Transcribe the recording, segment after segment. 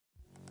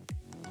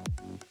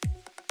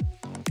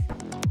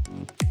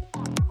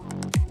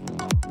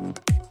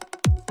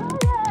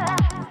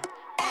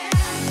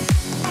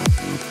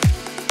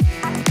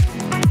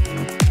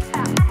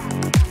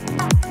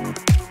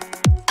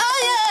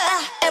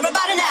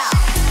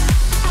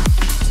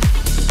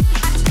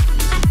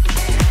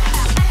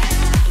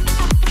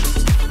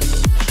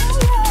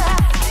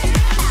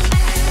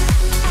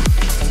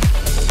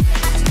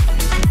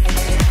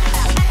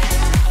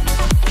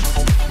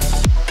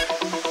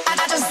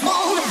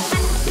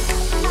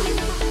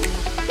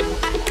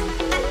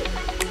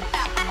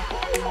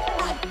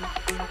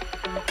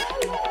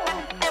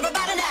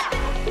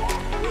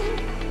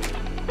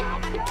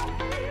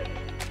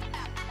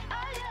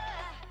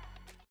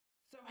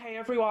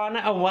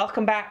and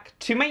welcome back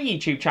to my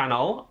YouTube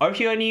channel. Or if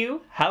you're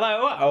new,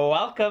 hello,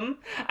 welcome.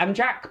 I'm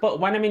Jack, but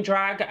when I'm in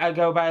drag, I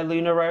go by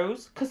Luna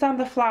Rose, because I'm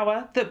the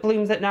flower that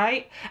blooms at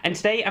night. And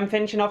today I'm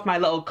finishing off my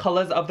little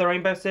Colours of the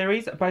Rainbow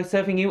series by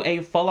serving you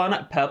a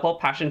full-on purple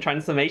passion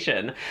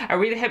transformation. I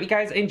really hope you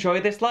guys enjoy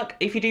this look.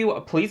 If you do,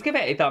 please give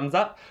it a thumbs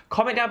up.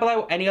 Comment down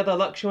below any other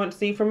looks you want to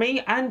see from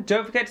me, and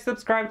don't forget to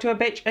subscribe to a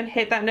bitch and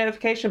hit that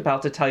notification bell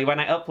to tell you when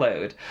I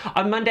upload.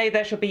 On Monday,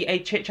 there should be a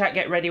chit chat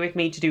get ready with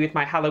me to do with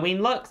my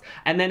Halloween looks,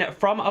 and then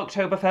from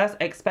October 1st,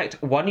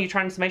 expect one new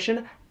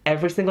transformation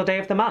every single day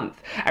of the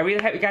month. I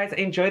really hope you guys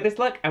enjoy this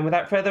look, and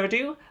without further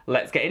ado,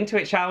 let's get into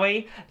it, shall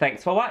we?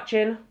 Thanks for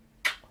watching.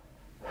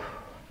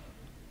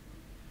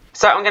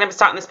 So I'm going to be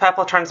starting this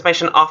purple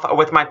transformation off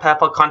with my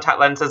purple contact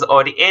lenses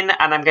already in,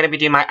 and I'm going to be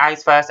doing my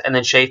eyes first and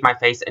then shave my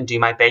face and do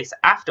my base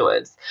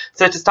afterwards.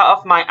 So to start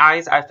off my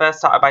eyes, I first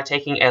started by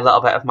taking a little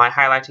bit of my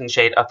highlighting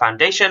shade of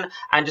foundation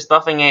and just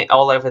buffing it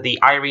all over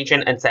the eye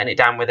region and setting it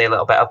down with a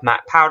little bit of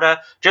matte powder,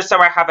 just so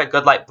I have a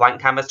good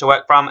blank canvas to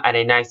work from and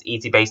a nice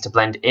easy base to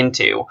blend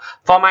into.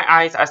 For my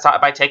eyes, I started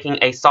by taking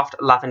a soft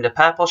lavender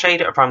purple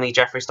shade from the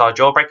Jeffree Star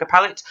Jawbreaker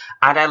palette,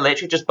 and I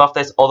literally just buffed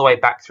this all the way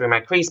back through my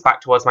crease,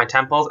 back towards my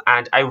temples,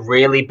 and I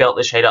really built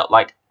the shade up.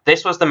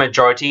 This was the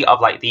majority of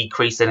the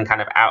crease and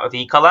kind of outer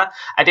V colour.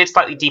 I did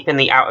slightly deepen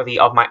the outer V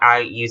of my eye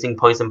using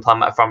Poison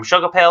Plum from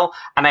Sugar Pill,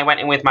 and I went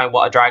in with my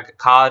Water Drag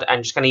card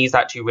and just going to use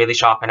that to really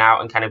sharpen out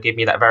and kind of give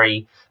me that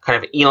very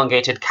kind of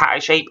elongated cat eye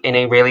shape in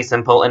a really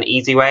simple and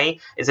easy way.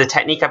 It's a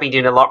technique I've been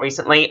doing a lot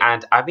recently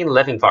and I've been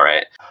living for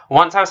it.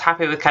 Once I was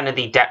happy with kind of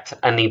the depth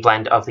and the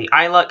blend of the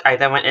eye look, I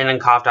then went in and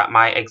carved out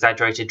my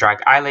exaggerated drag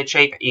eyelid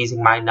shape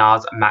using my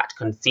NARS matte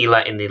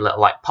concealer in the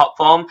little pop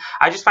form.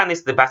 I just find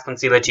this the best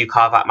concealer to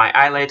carve out my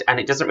eyelid, and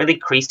it doesn't really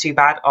crease too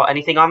bad or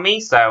anything on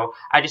me, so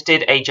I just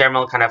did a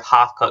general kind of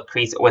half cut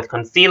crease with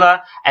concealer,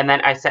 and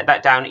then I set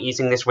that down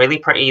using this really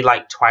pretty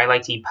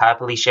twilighty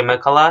purpley shimmer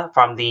colour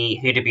from the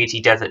Huda Beauty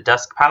Desert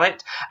Dusk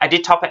palette. I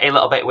did top it a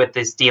little bit with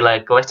this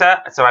Stila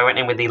glitter, so I went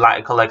in with the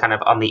lighter colour kind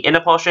of on the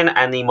inner portion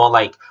and the more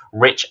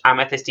rich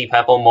amethysty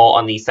purple more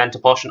on the centre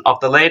portion of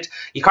the lid.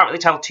 You can't really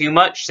tell too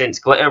much since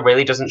glitter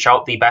really doesn't show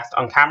up the best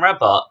on camera,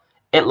 but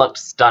it looked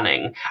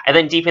stunning. I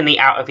then deepened the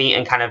outer V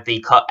and kind of the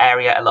cut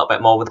area a little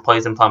bit more with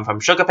Poison Plum from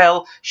Sugar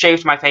Pill,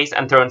 shaved my face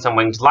and threw in some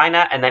winged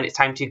liner, and then it's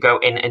time to go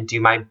in and do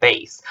my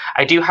base.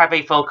 I do have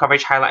a full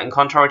coverage highlight and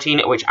contour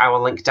routine, which I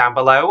will link down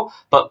below,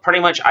 but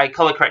pretty much I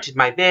colour corrected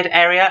my beard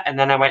area, and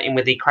then I went in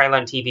with the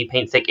Krylon TV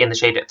paint stick in the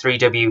shade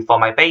 3W for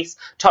my base,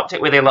 topped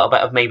it with a little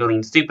bit of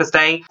Maybelline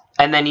Superstay,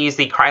 and then used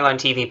the Krylon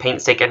TV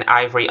paint stick in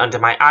Ivory under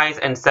my eyes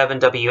and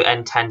 7W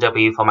and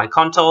 10W for my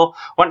contour.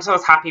 Once I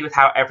was happy with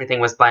how everything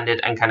was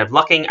blended and kind of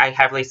looking, I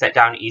heavily set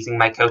down using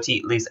my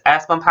Coty Loose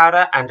Airspun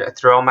powder and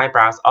threw on my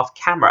brows off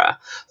camera.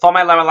 For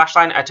my lower lash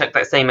line, I took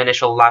that same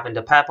initial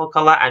lavender purple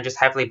colour and just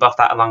heavily buffed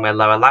that along my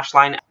lower lash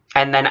line.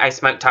 And then I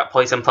smoked out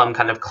Poison Plum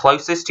kind of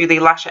closest to the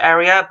lash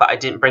area, but I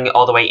didn't bring it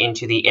all the way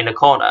into the inner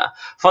corner.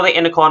 For the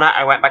inner corner,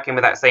 I went back in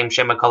with that same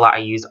shimmer colour I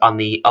used on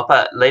the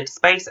upper lid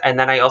space, and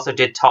then I also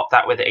did top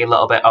that with a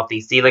little bit of the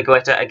Stila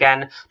glitter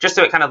again, just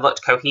so it kind of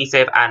looked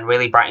cohesive and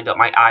really brightened up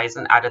my eyes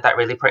and added that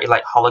really pretty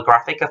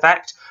holographic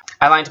effect.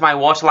 I lined my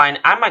waterline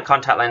and my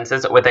contact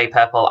lenses with a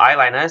purple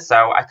eyeliner,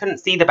 so I couldn't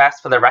see the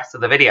best for the rest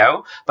of the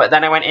video, but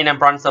then I went in and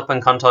bronzed up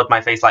and contoured my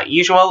face like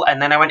usual,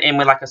 and then I went in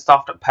with a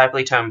soft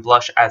purpley toned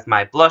blush as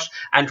my blush,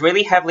 and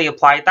really heavily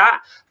applied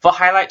that. For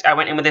highlight, I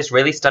went in with this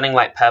really stunning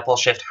purple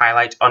shift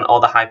highlight on all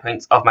the high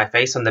points of my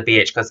face from the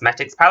BH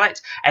Cosmetics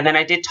palette, and then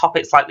I did top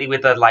it slightly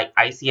with the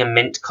icy and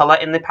mint colour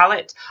in the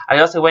palette. I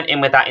also went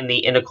in with that in the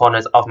inner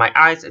corners of my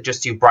eyes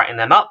just to brighten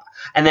them up.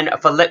 And then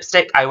for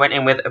lipstick, I went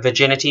in with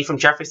Virginity from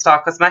Jeffree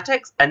Star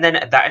Cosmetics, and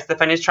then that is the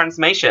finished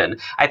transformation.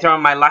 I threw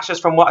on my lashes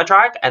from Water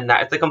Drag, and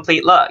that is the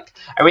complete look.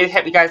 I really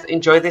hope you guys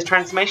enjoyed this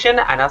transformation,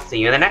 and I'll see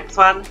you in the next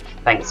one.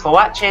 Thanks for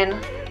watching.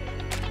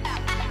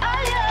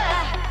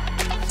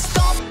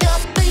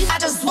 I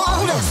just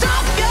wanna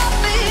stop